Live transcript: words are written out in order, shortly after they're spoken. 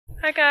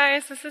Hi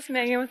guys, this is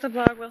Megan with the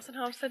blog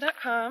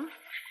wilsonhomestead.com.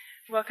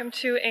 Welcome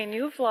to a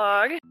new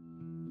vlog.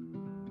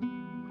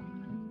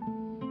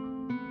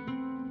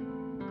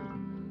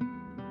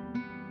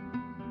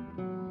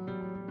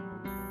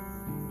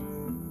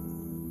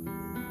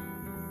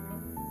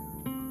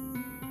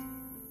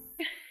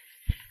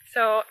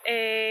 So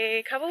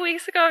a couple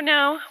weeks ago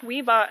now,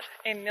 we bought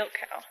a milk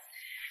cow.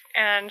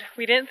 And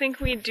we didn't think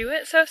we'd do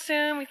it so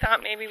soon. We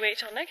thought maybe wait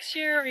till next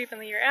year or even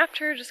the year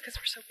after just because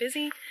we're so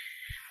busy.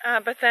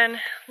 But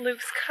then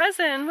Luke's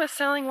cousin was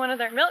selling one of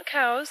their milk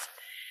cows,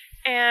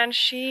 and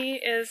she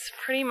is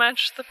pretty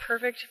much the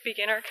perfect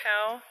beginner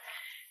cow.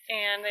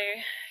 And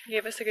they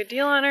gave us a good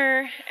deal on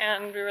her,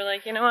 and we were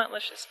like, you know what,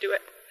 let's just do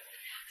it.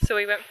 So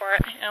we went for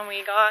it, and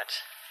we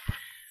got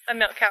a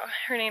milk cow.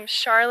 Her name's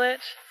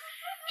Charlotte.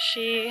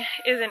 She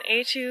is an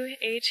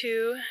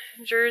A2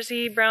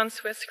 Jersey Brown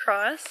Swiss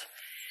cross,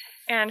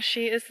 and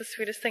she is the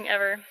sweetest thing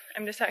ever.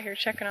 I'm just out here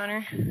checking on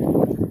her.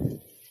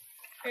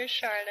 Here's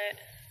Charlotte.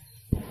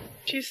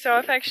 She's so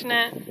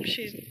affectionate.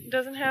 She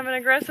doesn't have an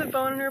aggressive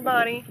bone in her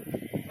body,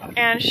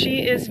 and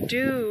she is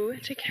due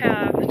to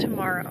calve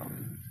tomorrow.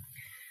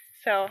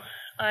 So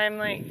I'm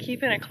like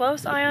keeping a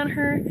close eye on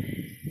her.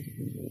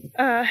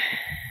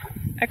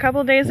 A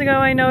couple days ago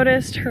I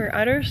noticed her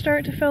udders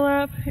start to fill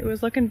up. It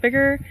was looking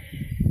bigger.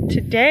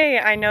 Today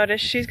I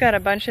noticed she's got a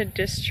bunch of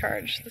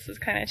discharge. This is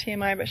kind of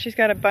TMI, but she's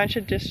got a bunch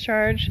of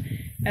discharge,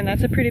 and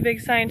that's a pretty big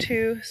sign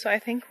too. So I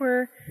think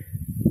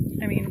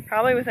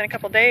probably within a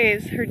couple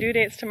days. Her due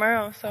date's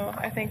tomorrow, so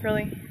I think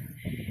really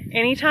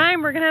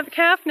anytime we're gonna have a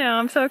calf now.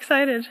 I'm so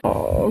excited.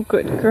 Oh,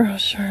 good girl,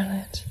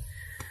 Charlotte.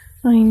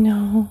 I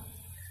know.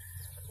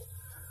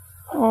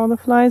 Oh, the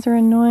flies are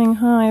annoying,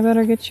 huh? I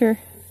better get your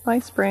fly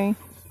spray.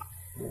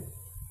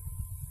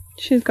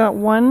 She's got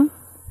one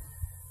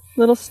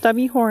little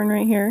stubby horn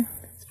right here.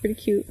 It's pretty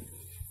cute.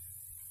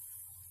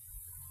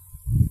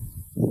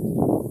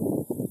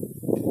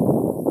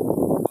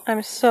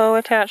 I'm so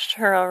attached to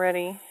her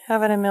already.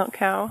 Having a milk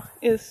cow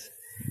is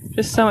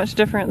just so much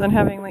different than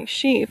having like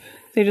sheep.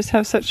 They just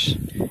have such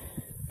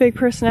big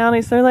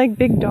personalities. They're like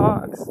big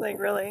dogs, like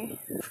really.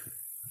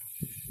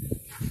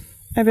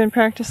 I've been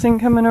practicing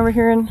coming over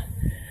here and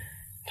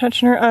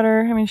touching her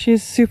udder. I mean,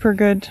 she's super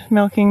good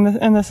milking,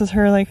 and this is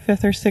her like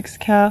 5th or 6th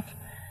calf.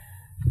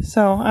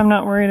 So I'm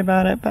not worried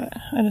about it, but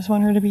I just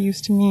want her to be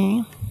used to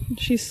me.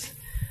 She's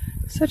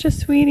such a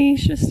sweetie.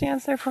 She just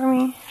stands there for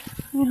me.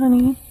 Hi,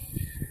 honey.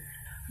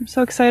 I'm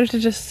so excited to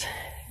just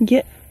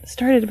get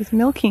started with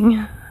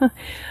milking.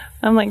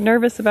 I'm like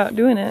nervous about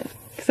doing it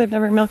because I've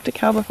never milked a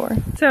cow before.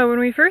 So when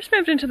we first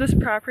moved into this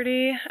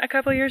property a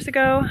couple years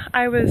ago,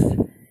 I was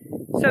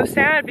so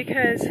sad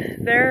because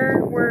there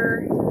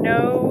were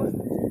no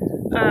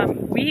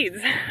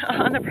weeds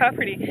on the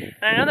property.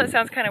 And I know that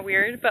sounds kind of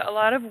weird, but a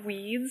lot of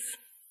weeds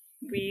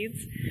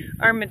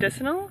are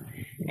medicinal.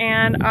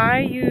 And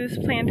I use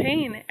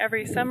plantain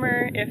every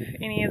summer if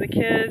any of the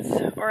kids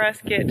or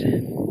us get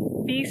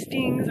bee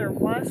stings or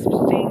wasp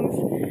stings.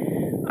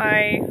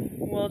 I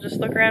will just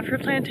look around for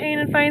plantain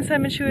and find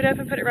some and chew it up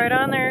and put it right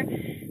on there,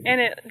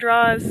 and it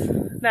draws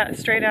that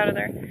straight out of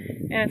there.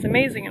 And it's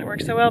amazing and it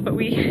works so well, but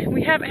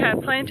we haven't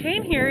had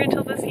plantain here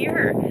until this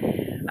year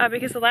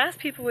because the last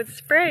people would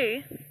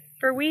spray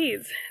for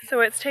weeds. So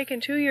it's taken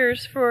 2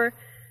 years for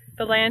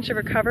the land to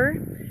recover,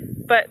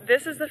 but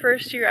this is the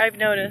first year I've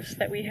noticed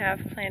that we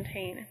have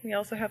plantain. We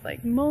also have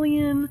like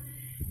mullein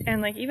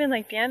and like even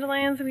like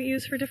dandelions that we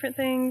use for different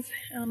things.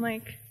 And I'm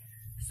like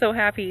so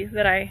happy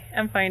that I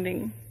am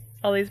finding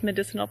all these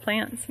medicinal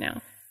plants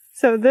now.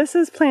 So this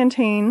is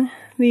plantain,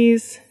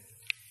 these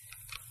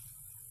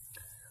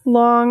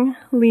long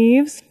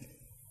leaves.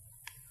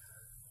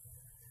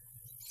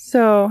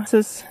 So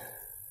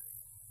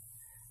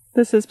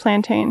this is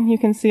plantain. You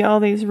can see all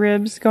these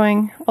ribs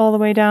going all the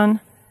way down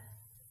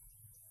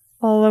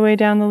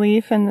the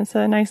leaf, and it's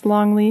a nice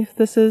long leaf.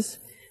 This is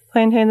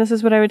plantain. This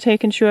is what I would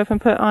take and chew up and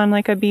put on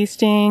like a bee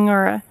sting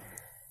or a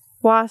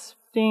wasp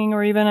sting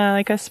or even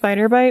like a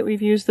spider bite.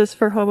 We've used this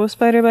for hobo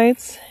spider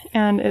bites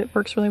and it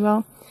works really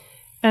well.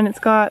 And it's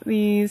got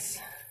these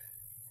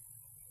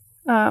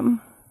like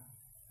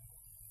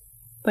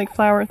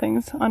flower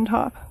things on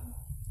top.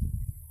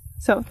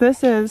 So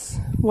this is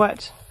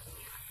what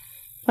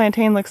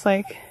plantain looks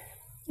like.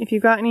 If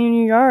you've got any in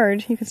your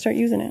yard, you can start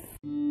using it.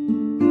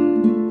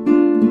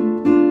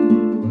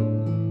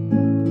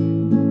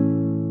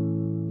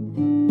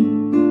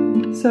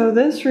 So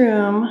this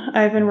room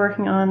I've been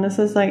working on. This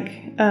is like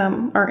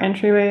our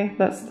entryway.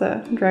 That's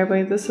the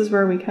driveway. This is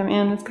where we come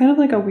in. It's kind of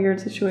like a weird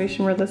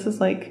situation where this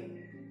is like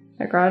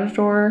a garage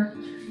door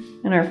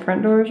and our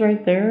front door is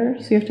right there.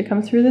 So you have to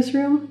come through this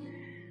room.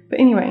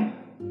 But anyway,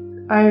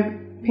 I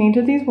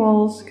painted these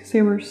walls because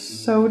they were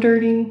so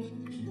dirty.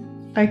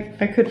 I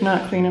could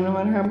not clean them no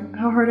matter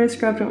how hard I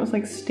scrubbed them. It was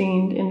like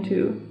stained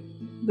into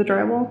the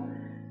drywall.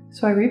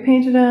 So I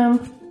repainted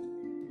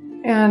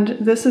them, and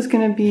this is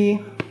going to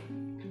be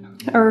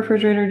a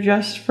refrigerator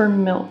just for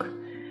milk.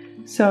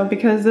 So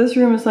because this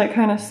room is like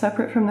kind of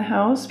separate from the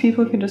house,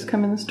 people can just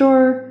come in the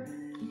store,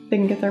 they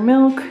can get their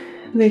milk,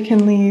 they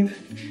can leave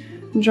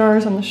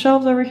jars on the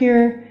shelves over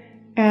here,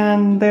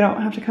 and they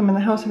don't have to come in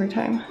the house every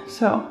time.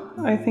 So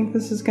I think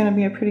this is gonna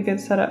be a pretty good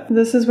setup.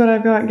 This is what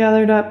I've got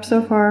gathered up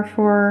so far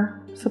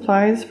for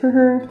supplies for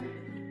her.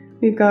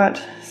 We've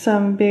got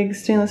some big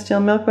stainless steel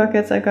milk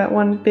buckets. I've got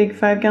one big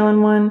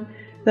 5-gallon one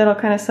that I'll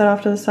kind of set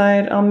off to the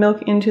side. I'll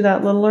milk into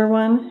that littler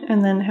one,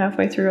 and then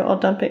halfway through I'll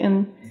dump it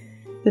in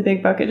the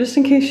big bucket, just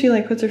in case she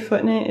like puts her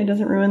foot in it, it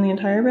doesn't ruin the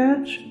entire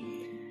batch.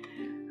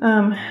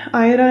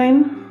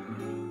 Iodine,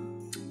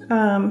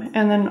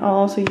 and then I'll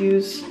also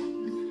use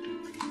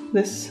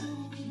this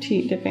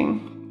tea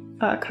dipping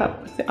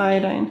cup with the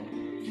iodine.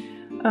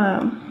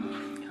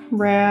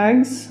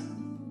 Rags,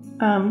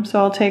 so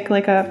I'll take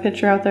like a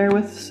pitcher out there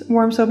with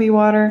warm soapy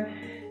water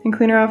and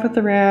clean her off with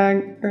the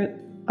rag, or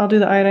I'll do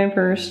the iodine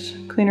first,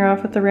 clean her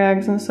off with the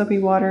rags and the soapy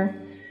water,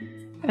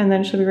 and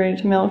then she'll be ready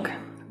to milk.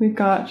 We've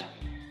got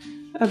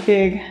a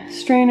big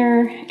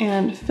strainer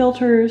and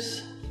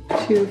filters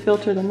to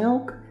filter the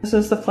milk. This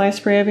is the fly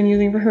spray I've been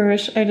using for her.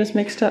 I just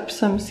mixed up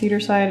some cedar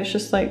side. It's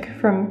just like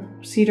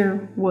from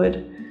cedar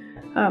wood.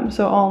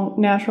 So all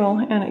natural,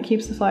 and it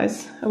keeps the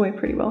flies away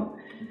pretty well.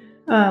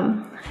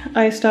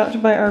 I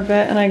stopped by our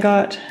vet and I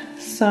got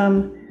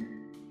some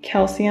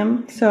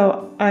calcium.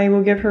 So I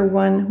will give her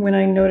one when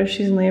I notice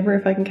she's in labor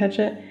if I can catch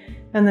it,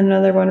 and then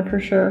another one for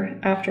sure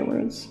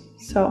afterwards.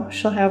 So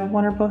she'll have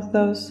one or both of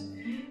those,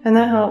 and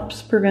that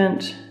helps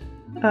prevent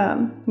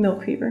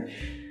milk fever.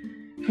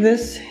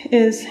 This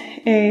is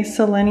a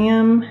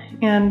selenium,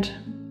 and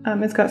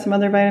it's got some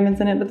other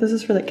vitamins in it, but this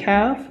is for the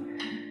calf.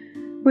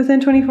 Within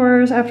 24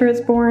 hours after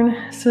it's born,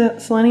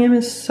 selenium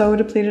is so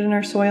depleted in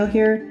our soil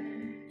here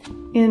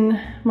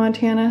in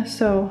Montana,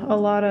 so a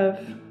lot of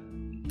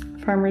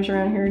farmers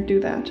around here do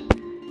that.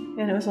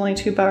 And it was only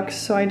 $2,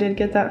 so I did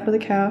get that for the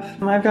calf.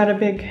 I've got a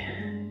big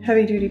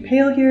heavy-duty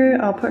pail here.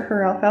 I'll put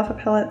her alfalfa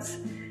pellets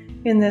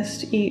in this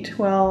to eat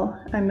while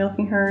I'm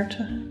milking her,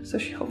 so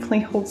she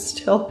hopefully holds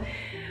still.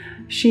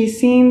 She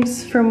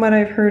seems, from what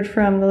I've heard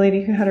from the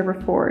lady who had her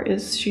before,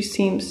 is she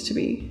seems to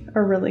be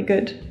a really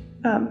good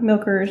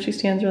milker. She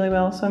stands really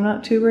well, so I'm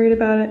not too worried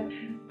about it.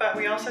 But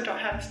we also don't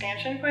have a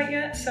stanchion quite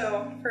yet,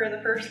 so for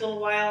the first little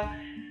while,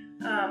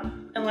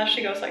 unless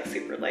she goes like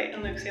super late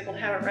and Luke's able to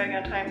have it ready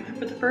on time,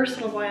 for the first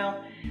little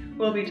while,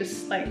 we'll be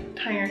just like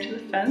tying her to the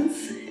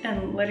fence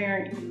and letting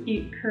her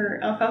eat her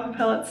alfalfa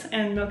pellets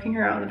and milking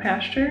her out in the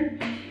pasture.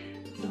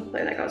 So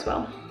hopefully that goes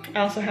well. I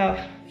also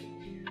have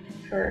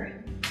her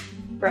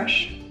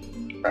brush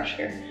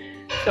here,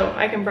 so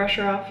I can brush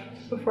her off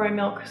before I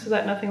milk so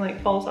that nothing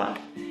like falls off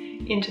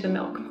into the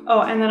milk.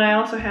 Oh, and then I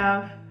also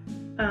have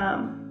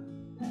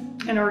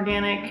an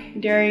organic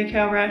dairy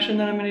cow ration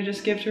that I'm gonna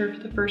just give to her for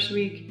the first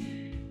week.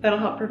 That'll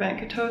help prevent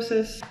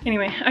ketosis.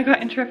 Anyway, I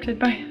got interrupted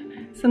by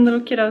some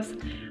little kiddos.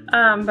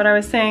 But I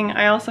was saying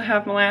I also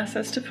have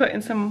molasses to put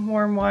in some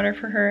warm water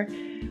for her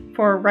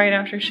for right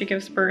after she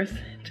gives birth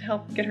to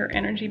help get her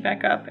energy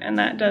back up, and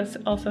that does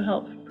also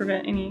help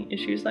prevent any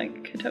issues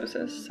like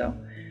ketosis. So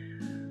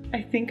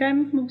I think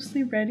I'm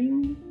mostly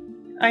ready.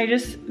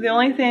 The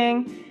only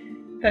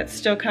thing that's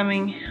still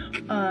coming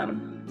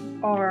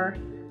are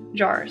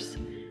jars.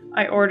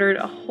 I ordered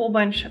a whole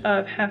bunch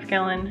of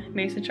half-gallon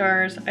Mesa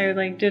jars. I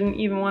like didn't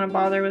even want to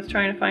bother with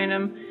trying to find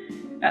them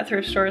at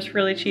thrift stores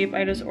really cheap.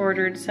 I just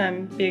ordered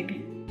some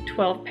big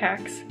 12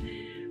 packs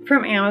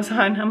from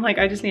Amazon. I'm like,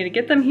 I just need to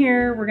get them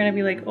here. We're gonna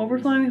be like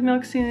overflowing with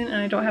milk soon, and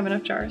I don't have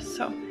enough jars.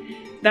 So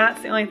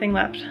that's the only thing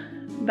left.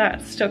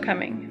 That's still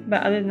coming.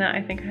 But other than that,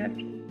 I think I have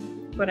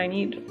what I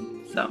need.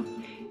 So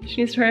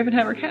she needs to hurry up and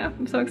have her calf.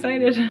 I'm so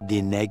excited.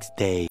 The next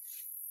day.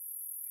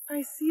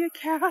 I see a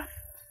calf.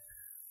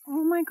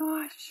 Oh my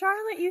gosh,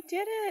 Charlotte, you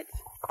did it.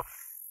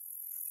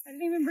 I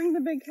didn't even bring the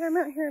big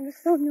camera out here. I'm just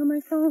filming on my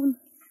phone.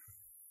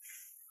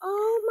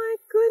 Oh my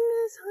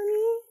goodness,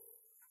 honey.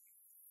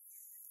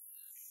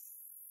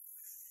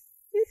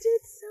 You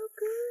did so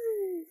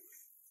good.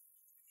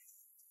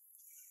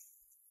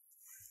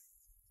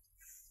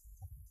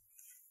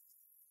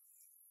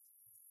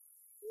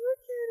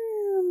 Look at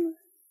him.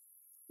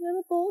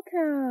 Little bull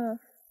calf.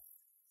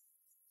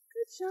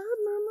 Good job,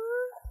 Mama.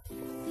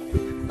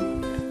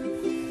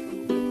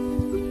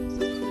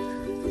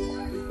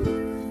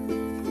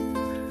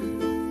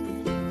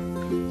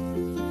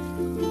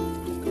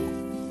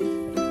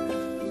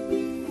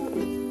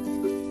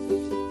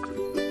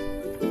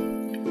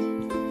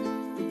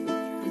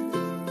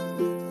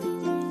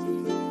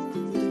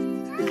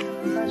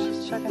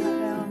 Checking that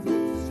down.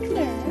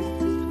 Yeah.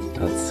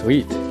 That's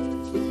sweet.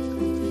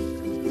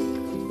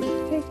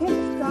 Hey, can't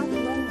stop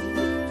running.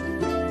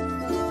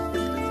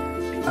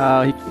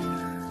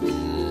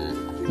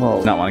 Well,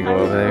 not want to go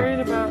over there. Worried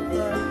about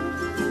the...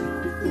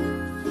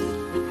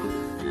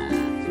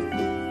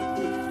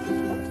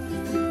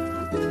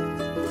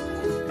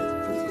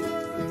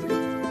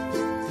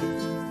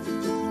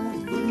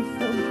 He's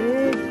so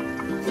big.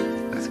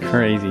 That's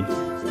crazy.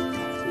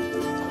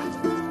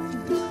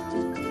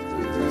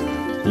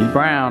 He's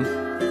brown,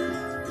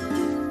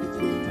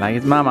 like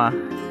his mama.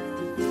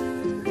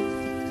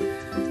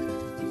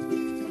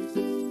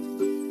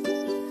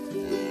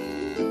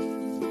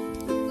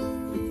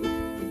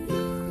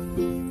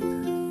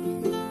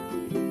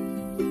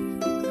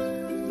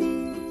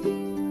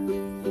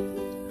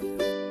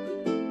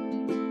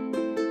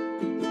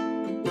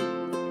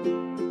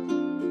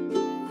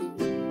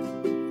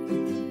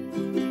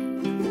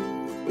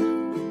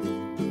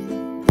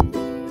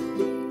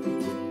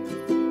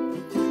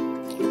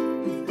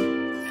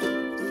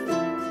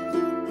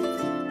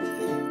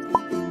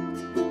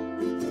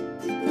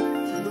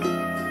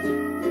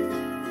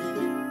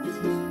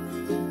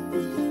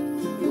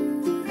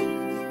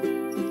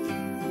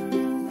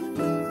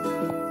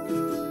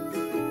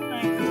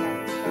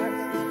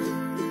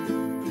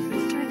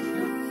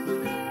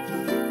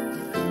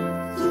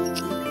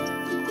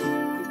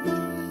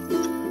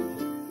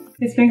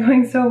 It's been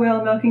going so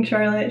well milking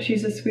Charlotte.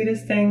 She's the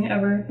sweetest thing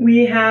ever.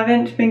 We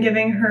haven't been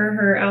giving her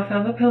her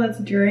alfalfa pellets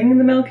during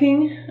the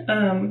milking.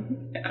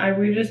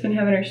 We've just been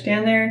having her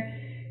stand there.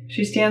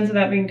 She stands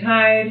without being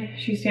tied.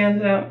 She stands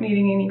without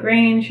needing any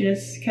grain. She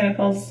just kind of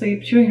falls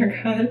asleep chewing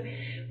her cud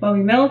while we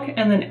milk.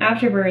 And then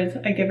afterwards,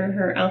 I give her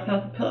her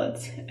alfalfa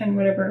pellets and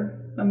whatever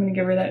I'm gonna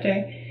give her that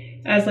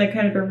day as like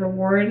kind of a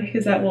reward,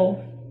 because that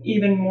will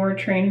even more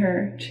train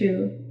her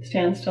to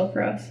stand still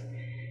for us.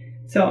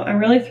 So I'm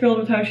really thrilled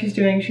with how she's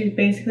doing. She's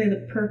basically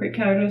the perfect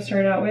cow to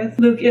start out with.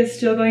 Luke is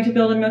still going to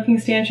build a milking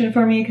stanchion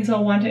for me because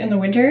I'll want it in the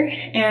winter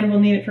and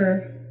we'll need it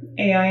for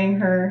AIing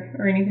her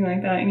or anything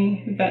like that,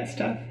 any vet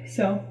stuff.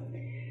 So,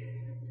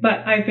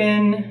 but I've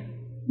been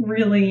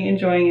really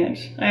enjoying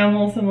it. I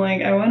almost am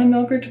like, I want to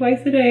milk her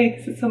twice a day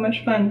because it's so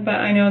much fun, but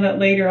I know that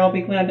later I'll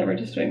be glad that we're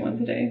just doing once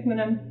a day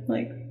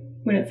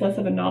when it's less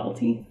of a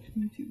novelty.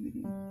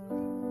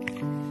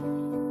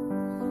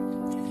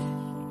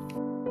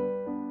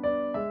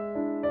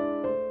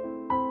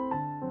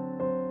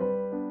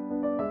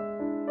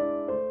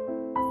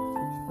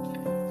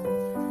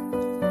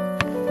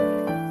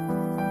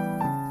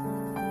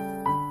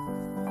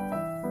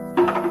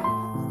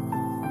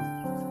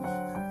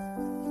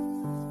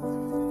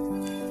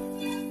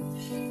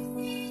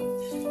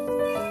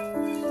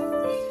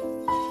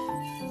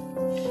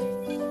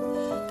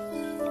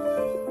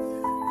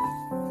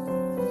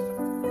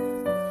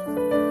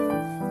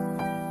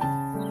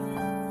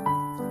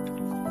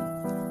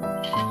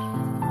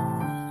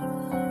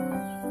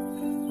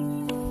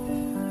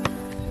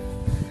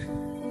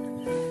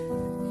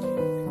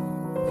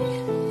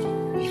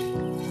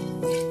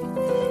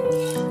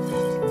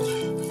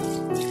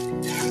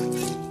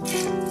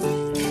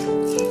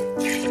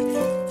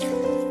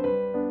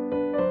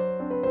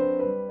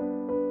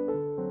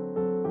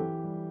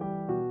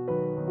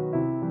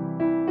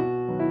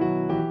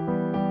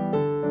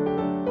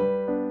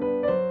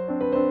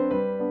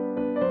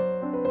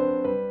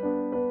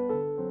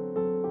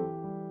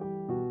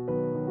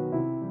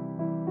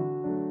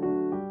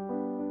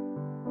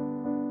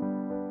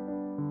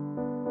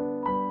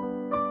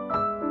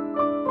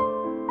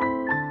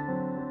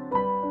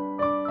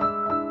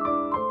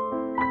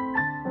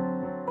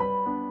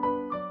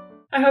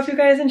 I hope you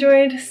guys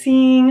enjoyed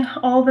seeing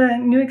all the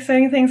new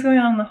exciting things going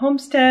on in the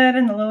homestead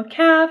and the little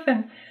calf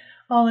and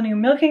all the new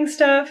milking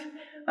stuff.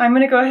 I'm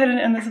going to go ahead and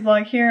end this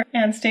vlog here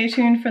and stay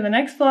tuned for the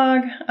next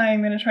vlog.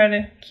 I'm going to try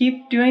to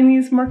keep doing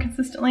these more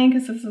consistently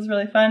because this is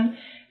really fun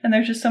and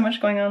there's just so much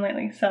going on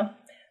lately. So I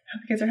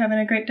hope you guys are having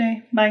a great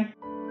day. Bye.